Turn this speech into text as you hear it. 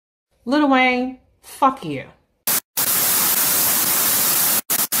Lil Wayne, fuck you.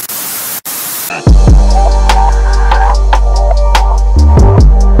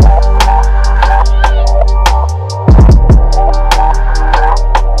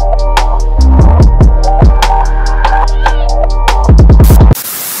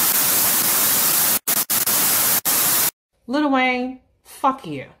 Lil Wayne, fuck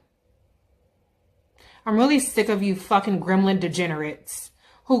you. I'm really sick of you fucking gremlin degenerates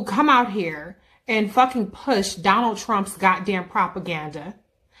who come out here and fucking push Donald Trump's goddamn propaganda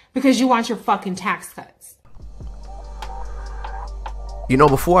because you want your fucking tax cuts. You know,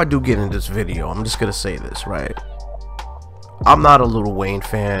 before I do get into this video, I'm just gonna say this, right? I'm not a Lil Wayne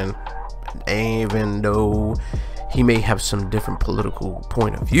fan, even though he may have some different political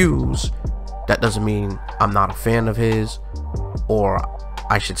point of views. That doesn't mean I'm not a fan of his, or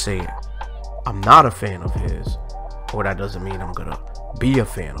I should say I'm not a fan of his, or that doesn't mean I'm gonna be a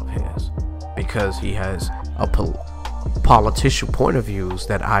fan of his, because he has a political point of views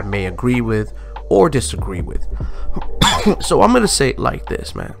that I may agree with or disagree with. So I'm gonna say it like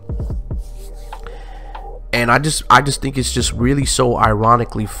this, man. And I just think it's just really so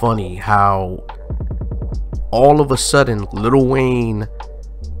ironically funny how all of a sudden Lil Wayne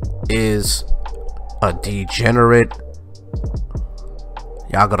is a degenerate.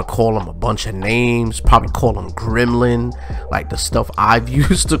 Y'all gotta call him a bunch of names, probably call him gremlin, like the stuff I've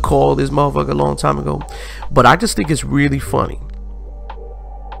used to call this motherfucker a long time ago. But I just think it's really funny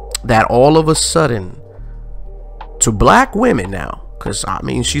that all of a sudden, to black women now, because I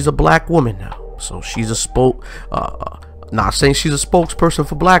mean she's a black woman now, so she's a not saying she's a spokesperson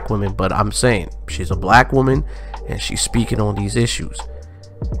for black women, but I'm saying she's a black woman and she's speaking on these issues.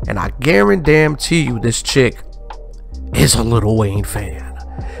 And I guarantee you this chick is a Lil Wayne fan.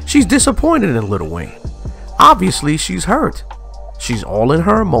 She's disappointed in Lil Wayne. Obviously she's hurt. She's all in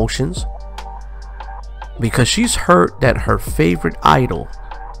her emotions because she's hurt that her favorite idol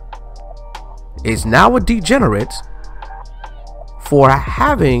is now a degenerate for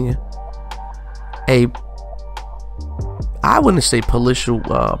having a, I wouldn't say political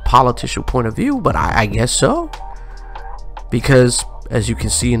point of view, but I guess so, because as you can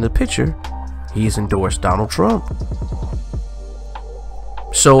see in the picture, he's endorsed Donald Trump.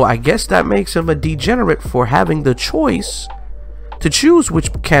 So I guess that makes him a degenerate for having the choice to choose which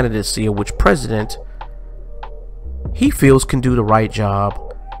candidacy or which president he feels can do the right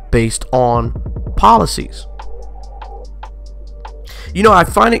job based on policies. You know, I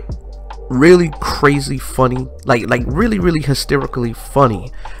find it really crazy funny, like really hysterically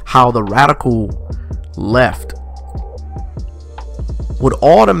funny, how the radical left would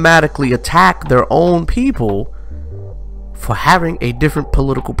automatically attack their own people for having a different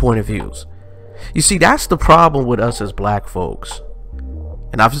political point of views. You see, that's the problem with us as black folks,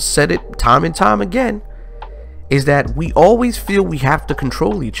 and I've said it time and time again, is that we always feel we have to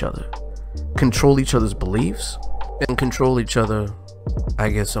control each other, control each other's beliefs, and control each other, I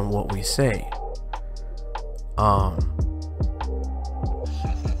guess, on what we say.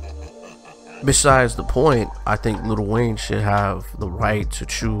 Besides the point, I think Lil Wayne should have the right to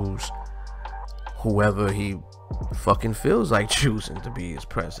choose whoever he fucking feels like choosing to be his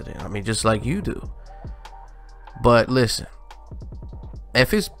president. I mean, just like you do. But listen,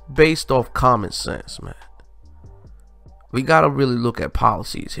 if it's based off common sense, man, we gotta really look at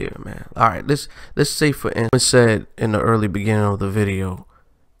policies here, man. All right, let's say, for instance, said in the early beginning of the video,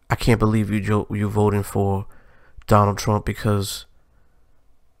 I can't believe you voting for Donald Trump because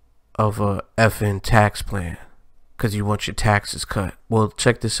of a effing tax plan, because you want your taxes cut. Well,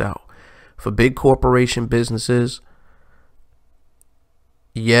 check this out. For big corporation businesses,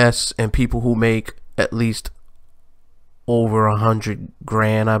 yes, and people who make at least over 100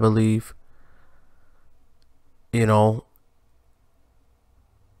 grand, I believe, you know,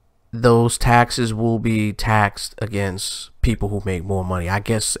 those taxes will be taxed against people who make more money, I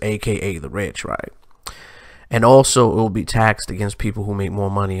guess, aka the rich, right? And also it will be taxed against people who make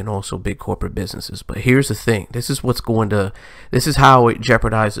more money and also big corporate businesses. But here's the thing, this is how it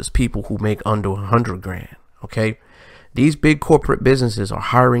jeopardizes people who make under 100 grand. Okay, these big corporate businesses are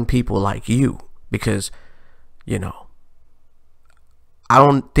hiring people like you because, you know, I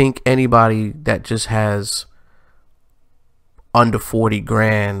don't think anybody that just has under 40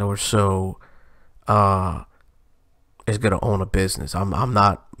 grand or so is gonna own a business. I'm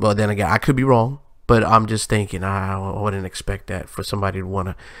not, well, then again, I could be wrong, but I'm just thinking I wouldn't expect that for somebody to want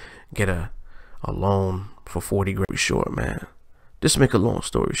to get a loan for 40 grand. Short, man, just make a long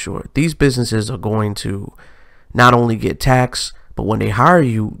story short, these businesses are going to not only get taxed, but when they hire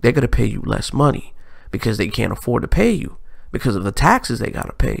you, they're going to pay you less money because they can't afford to pay you, because of the taxes they got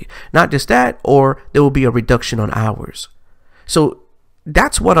to pay. Not just that, or there will be a reduction on hours. So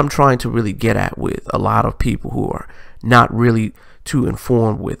that's what I'm trying to really get at with a lot of people who are not really too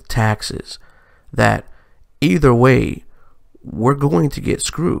informed with taxes, that either way, we're going to get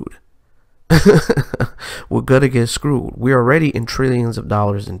screwed. We're going to get screwed. We're already in trillions of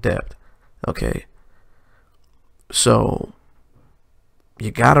dollars in debt. Okay. So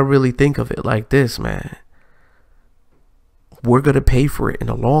you got to really think of it like this, man. We're going to pay for it in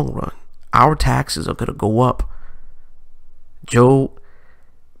the long run. Our taxes are going to go up. Joe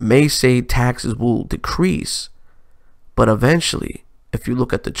may say taxes will decrease, but eventually, if you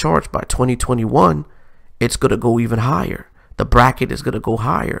look at the charts, by 2021, it's going to go even higher. The bracket is going to go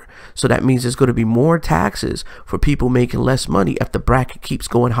higher. So that means there's going to be more taxes for people making less money if the bracket keeps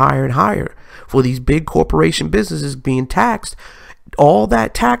going higher and higher. For these big corporation businesses being taxed, all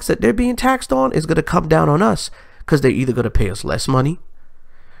that tax that they're being taxed on is going to come down on us, because they're either going to pay us less money,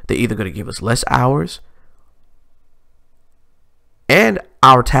 they're either going to give us less hours, and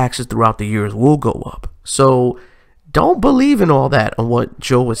our taxes throughout the years will go up. So don't believe in all that on what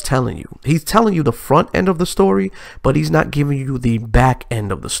Joe is telling you. He's telling you the front end of the story, but he's not giving you the back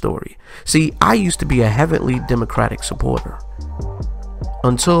end of the story. See, I used to be a heavily Democratic supporter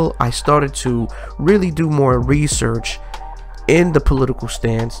until I started to really do more research in the political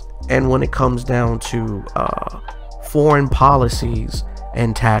stance, and when it comes down to foreign policies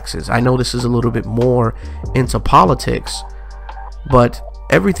and taxes. I know this is a little bit more into politics, but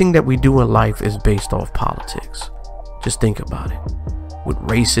everything that we do in life is based off politics. Just think about it. With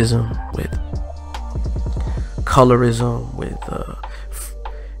racism, with colorism, with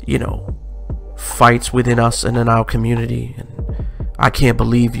fights within us and in our community, and I can't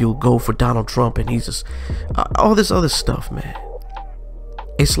believe you'll go for Donald Trump, and he's just all this other stuff, man.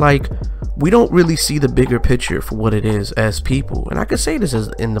 It's like we don't really see the bigger picture for what it is as people, and I can say this as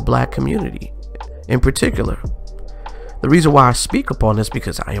in the black community in particular. The reason why I speak upon this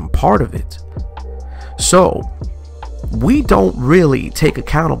because I am part of it. So we don't really take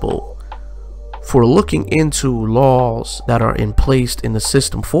accountable for looking into laws that are in place in the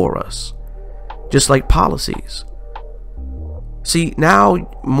system for us, just like policies. See, now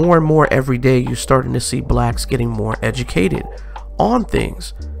more and more every day you're starting to see blacks getting more educated on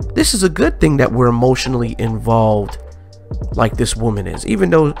things. This is a good thing that we're emotionally involved like this woman is, even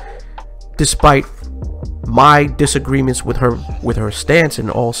though despite my disagreements with her stance,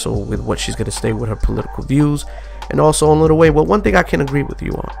 and also with what she's going to say with her political views, and also on Lil Wayne. Well, one thing I can agree with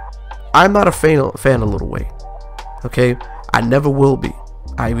you on, I'm not a fan of Lil Wayne. Okay, I never will be.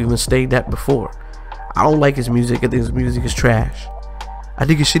 I've even stated that before. I don't like his music. I think his music is trash. I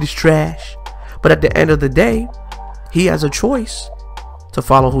think his shit is trash. But at the end of the day, he has a choice to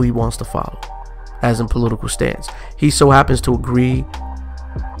follow who he wants to follow, as in political stance. He so happens to agree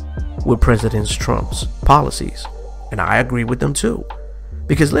with President Trump's policies, and I agree with them too.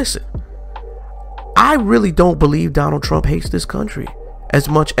 Because listen, I really don't believe Donald Trump hates this country as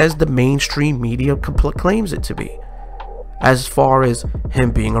much as the mainstream media claims it to be, as far as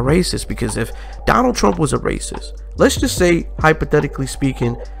him being a racist. Because if Donald Trump was a racist, let's just say, hypothetically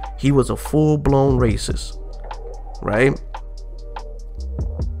speaking, he was a full-blown racist, right?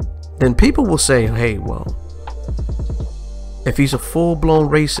 Then people will say, hey, well, if he's a full-blown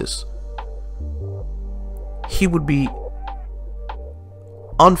racist, he would be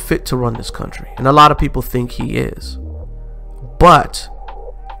unfit to run this country. And a lot of people think he is. But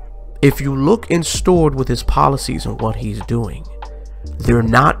if you look in stored with his policies and what he's doing, they're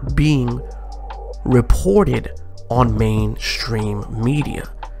not being reported on mainstream media.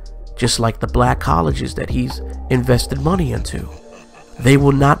 Just like the black colleges that he's invested money into, they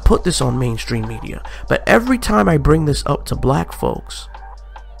will not put this on mainstream media. But every time I bring this up to black folks,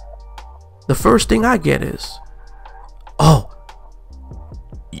 the first thing I get is, oh,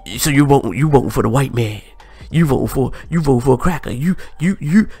 so you vote for the white man, you vote for a cracker, you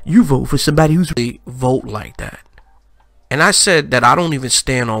vote for somebody who's really vote like that. And I said that I don't even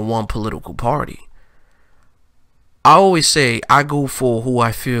stand on one political party. I always say I go for who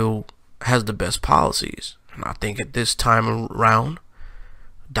I feel has the best policies, and I think at this time around,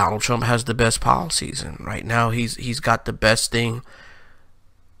 Donald Trump has the best policies, and right now he's got the best thing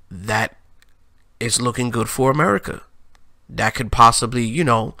that is looking good for America, that could possibly,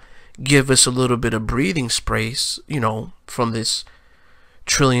 give us a little bit of breathing space, from this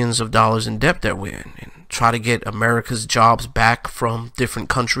trillions of dollars in debt that we're in, and try to get America's jobs back from different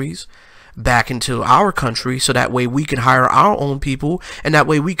countries back into our country, so that way we can hire our own people, and that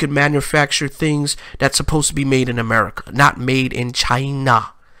way we can manufacture things that's supposed to be made in America, not made in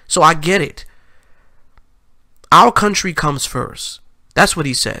China. So I get it. Our country comes first. That's what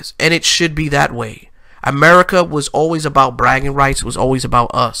he says. And it should be that way. America was always about bragging rights, was always about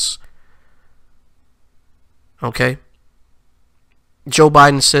us. Okay? Joe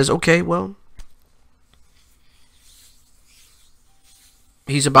Biden says, okay, well,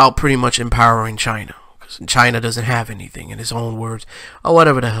 he's about pretty much empowering China. Because China doesn't have anything, in his own words. Or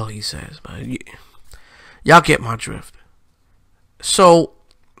whatever the hell he says. But y'all get my drift. So,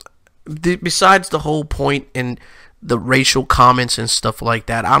 besides the whole point in the racial comments and stuff like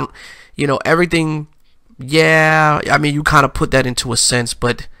that, I don't, you know, everything, yeah, I mean, you kind of put that into a sense,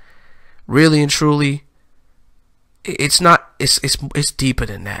 but really and truly, it's not, it's deeper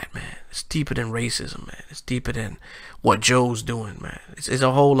than that, man. It's deeper than racism, man. It's deeper than what Joe's doing, man. It's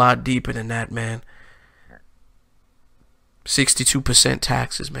a whole lot deeper than that, man. 62%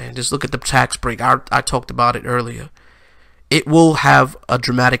 taxes, man. Just look at the tax break. I talked about it earlier. It will have a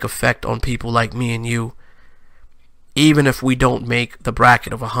dramatic effect on people like me and you, even if we don't make the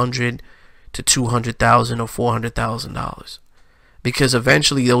bracket of $100,000 to $200,000 or $400,000, because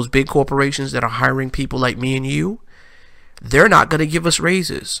eventually those big corporations that are hiring people like me and you, they're not going to give us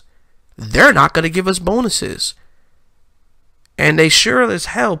raises. They're not going to give us bonuses, and they sure as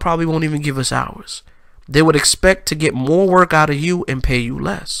hell probably won't even give us hours. They would expect to get more work out of you and pay you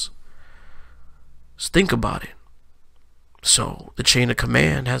less. Just think about it. So the chain of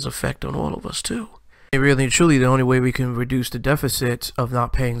command has effect on all of us too. And really and truly, the only way we can reduce the deficit of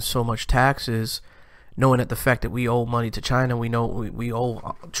not paying so much taxes, knowing that the fact that we owe money to China, we know we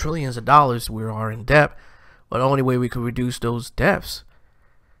owe trillions of dollars, we are in debt, but the only way we can reduce those debts,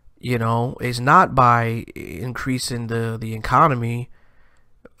 you know, is not by increasing the economy,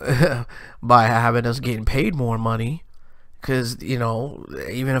 by having us getting paid more money, because, you know,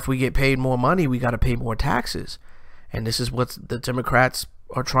 even if we get paid more money, we got to pay more taxes. And this is what the Democrats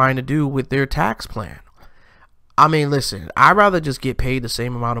are trying to do with their tax plan. I mean, listen, I'd rather just get paid the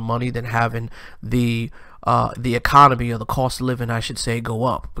same amount of money than having the economy, or the cost of living, I should say, go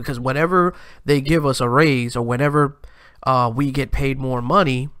up. Because whenever they give us a raise, or whenever we get paid more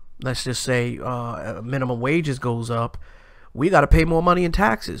money, let's just say minimum wages goes up, we got to pay more money in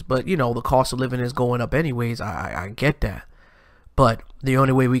taxes. But, you know, the cost of living is going up anyways. I get that. But the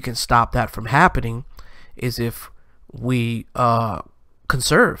only way we can stop that from happening is if we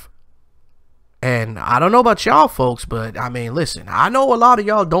conserve. And I don't know about y'all folks, but I mean, listen, I know a lot of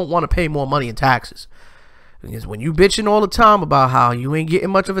y'all don't want to pay more money in taxes, because when you bitching all the time about how you ain't getting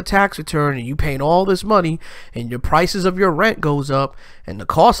much of a tax return, and you paying all this money, and your prices of your rent goes up, and the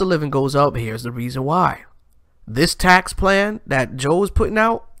cost of living goes up, here's the reason why. This tax plan that Joe is putting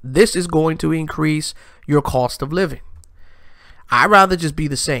out, this is going to increase your cost of living. I'd rather just be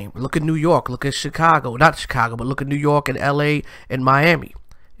the same. Look at New York. Look at Chicago. Not Chicago, but look at New York and LA and Miami.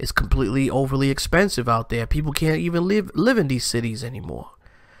 It's completely overly expensive out there. People can't even live in these cities anymore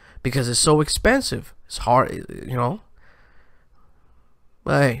because it's so expensive. It's hard, you know.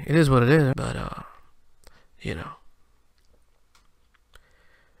 But hey, it is what it is. But, you know,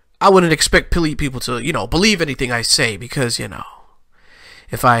 I wouldn't expect people to, you know, believe anything I say, because, you know,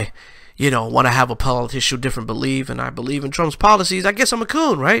 if I, you know, want to have a politician different belief and I believe in Trump's policies, I guess I'm a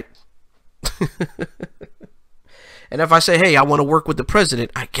coon, right? And if I say, hey, I want to work with the president,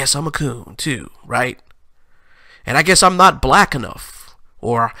 I guess I'm a coon too, right? And I guess I'm not black enough,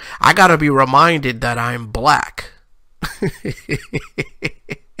 or I got to be reminded that I'm black. Can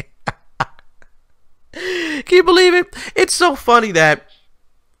you believe it? It's so funny that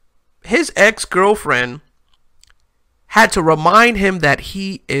his ex-girlfriend had to remind him that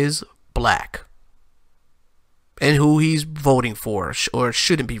he is black and who he's voting for or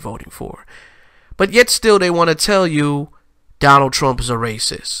shouldn't be voting for. But yet still they want to tell you Donald Trump is a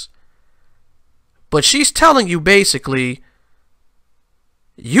racist. But she's telling you basically,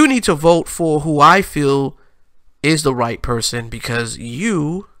 you need to vote for who I feel is the right person, because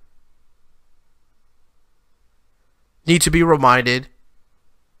you need to be reminded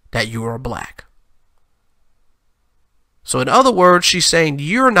that you are black. So in other words, she's saying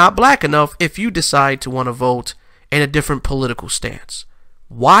you're not black enough if you decide to want to vote in a different political stance.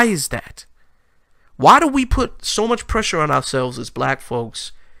 Why is that? Why do we put so much pressure on ourselves as black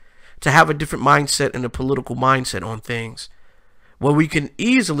folks to have a different mindset and a political mindset on things, when we can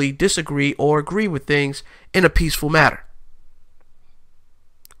easily disagree or agree with things in a peaceful manner?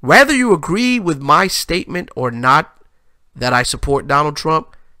 Whether you agree with my statement or not that I support Donald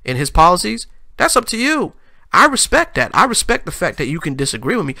Trump and his policies, that's up to you. I respect that. I respect the fact that you can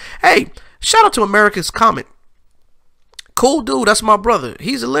disagree with me. Hey, shout out to America's Comment. Cool dude, that's my brother.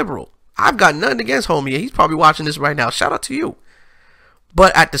 He's a liberal. I've got nothing against homie. He's probably watching this right now. Shout out to you.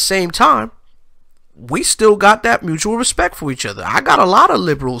 But at the same time, we still got that mutual respect for each other. I got a lot of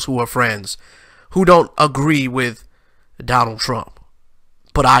liberals who are friends who don't agree with Donald Trump,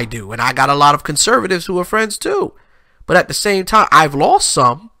 but I do. And I got a lot of conservatives who are friends too. But at the same time, I've lost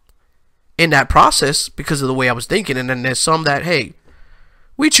some in that process because of the way I was thinking. And then there's some that, hey,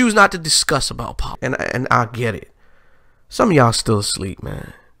 we choose not to discuss about politics. And I get it. Some of y'all still asleep,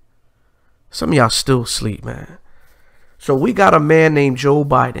 man. Some of y'all still asleep, man. So we got a man named Joe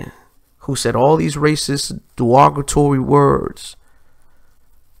Biden who said all these racist, derogatory words.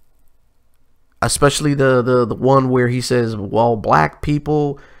 Especially the one where he says, well, black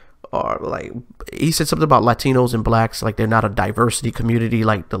people are like, he said something about Latinos and blacks, like they're not a diversity community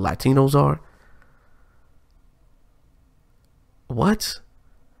like the Latinos are. What?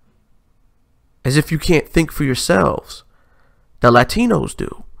 As if you can't think for yourselves. The Latinos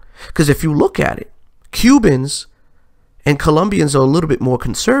do. Because if you look at it, Cubans and Colombians are a little bit more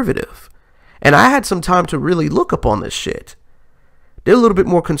conservative. And I had some time to really look up on this shit. They're a little bit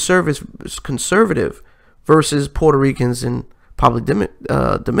more conservative versus Puerto Ricans and probably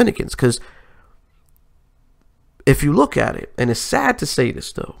Dominicans. Because if you look at it, and it's sad to say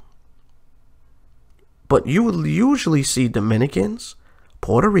this though, but you will usually see Dominicans,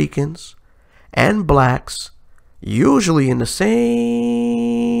 Puerto Ricans, and blacks usually in the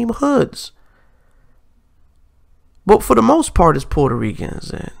same hoods. But for the most part, it's Puerto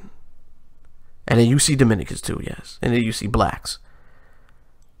Ricans and then you see Dominicans too, yes. And then you see blacks.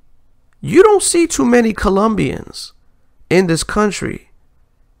 You don't see too many Colombians in this country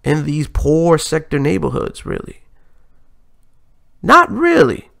in these poor sector neighborhoods, really. Not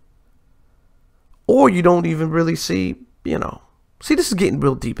really. Or you don't even really see, you know. See, this is getting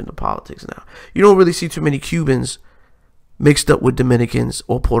real deep into politics now. You don't really see too many Cubans mixed up with Dominicans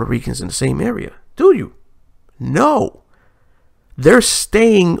or Puerto Ricans in the same area, do you? No. They're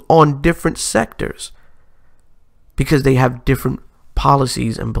staying on different sectors because they have different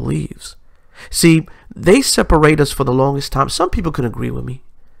policies and beliefs. See, they separate us for the longest time. Some people can agree with me.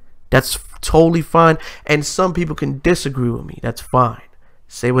 That's totally fine. And some people can disagree with me. That's fine.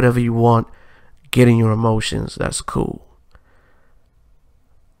 Say whatever you want. Get in your emotions. That's cool.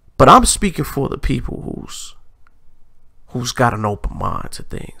 But I'm speaking for the people who's got an open mind to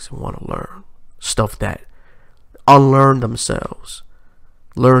things and want to learn stuff, that unlearn themselves,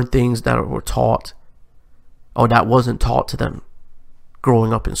 learn things that were taught or that wasn't taught to them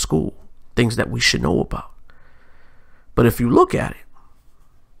growing up in school, things that we should know about. But if you look at it,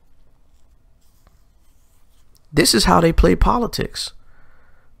 this is how they play politics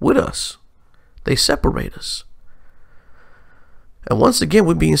with us. They separate us. And once again,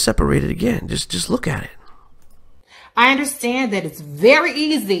 we're being separated again. Just look at it. I understand that it's very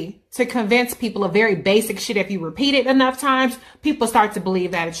easy to convince people of very basic shit. If you repeat it enough times, people start to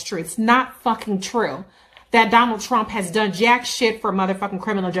believe that it's true. It's not fucking true that Donald Trump has done jack shit for motherfucking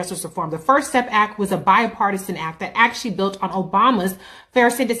criminal justice reform. The First Step Act was a bipartisan act that actually built on Obama's Fair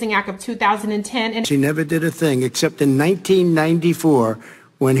Sentencing Act of 2010. And he never did a thing except in 1994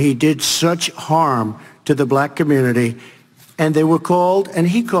 when he did such harm to the black community. And they were called, and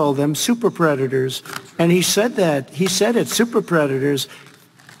he called them super predators. And he said that. He said it, super predators.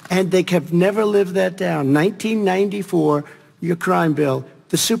 And they have never lived that down. 1994, your crime bill,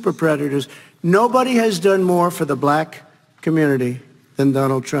 the super predators. Nobody has done more for the black community than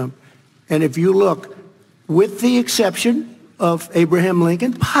Donald Trump. And if you look, with the exception of Abraham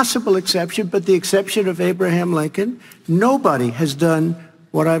Lincoln, possible exception, but the exception of Abraham Lincoln, nobody has done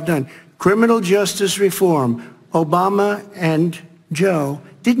what I've done. Criminal justice reform. Obama and Joe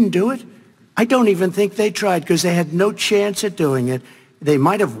didn't do it. I don't even think they tried because they had no chance at doing it. They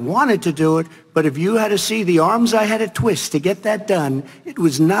might have wanted to do it, but if you had to see the arms I had to twist to get that done, it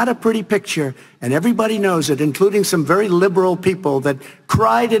was not a pretty picture, and everybody knows it, including some very liberal people that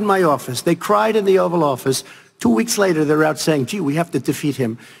cried in my office. They cried in the Oval Office. 2 weeks later, they're out saying, gee, we have to defeat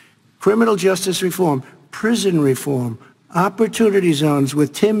him. Criminal justice reform, prison reform, opportunity zones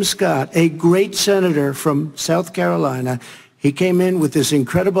with Tim Scott, a great senator from South Carolina. He came in with this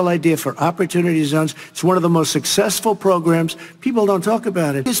incredible idea for opportunity zones. It's one of the most successful programs. People don't talk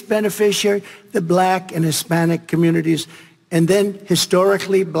about it. This beneficiary, the black and Hispanic communities, and then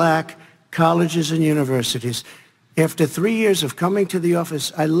historically black colleges and universities. After 3 years of coming to the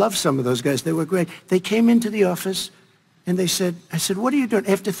office, I love some of those guys. They were great. They came into the office and they said, I said, what are you doing?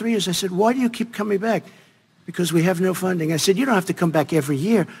 After 3 years, I said, why do you keep coming back? Because we have no funding. I said, you don't have to come back every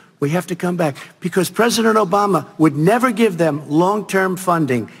year. We have to come back because President Obama would never give them long-term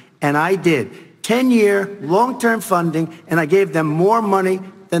funding. And I did. 10-year long-term funding, and I gave them more money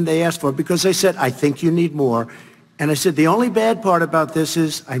than they asked for because they said, I think you need more. And I said, the only bad part about this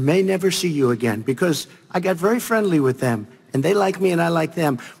is I may never see you again, because I got very friendly with them, and they like me and I like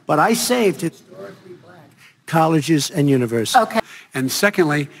them. But I saved historically black colleges and universities. Okay. And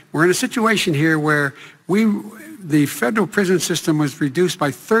secondly, we're in a situation here where the federal prison system was reduced by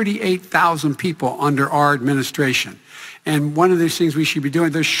 38,000 people under our administration. And one of these things we should be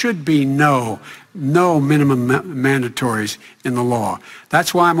doing, there should be no minimum mandatories in the law.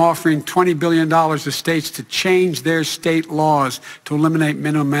 That's why I'm offering $20 billion to states to change their state laws to eliminate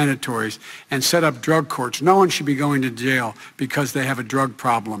minimum mandatories and set up drug courts. No one should be going to jail because they have a drug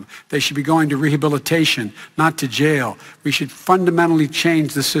problem. They should be going to rehabilitation, not to jail. We should fundamentally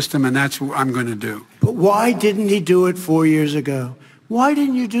change the system, and that's what I'm going to do. But why didn't he do it 4 years ago? Why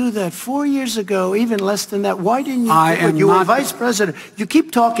didn't you do that 4 years ago, even less than that? Why didn't you? You were vice president. You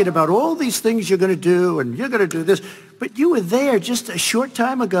keep talking about all these things you're going to do, and you're going to do this. But you were there just a short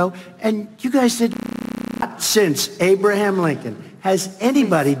time ago, and you guys did not. Since Abraham Lincoln has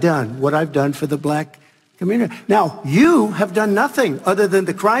anybody done what I've done for the black community. Now, you have done nothing other than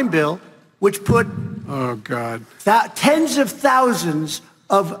the crime bill, which put tens of thousands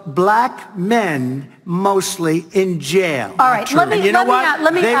of black men, mostly, in jail. All right, let me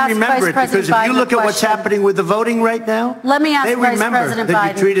ask Vice President Biden because if you look at what's happening with the voting right now, let me ask they Vice remember President that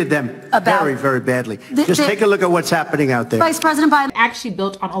Biden you treated them very, very badly. Just take a look at what's happening out there. Vice President Biden actually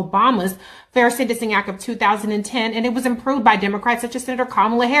built on Obama's Fair Sentencing Act of 2010, and it was improved by Democrats such as Senator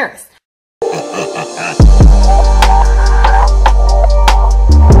Kamala Harris.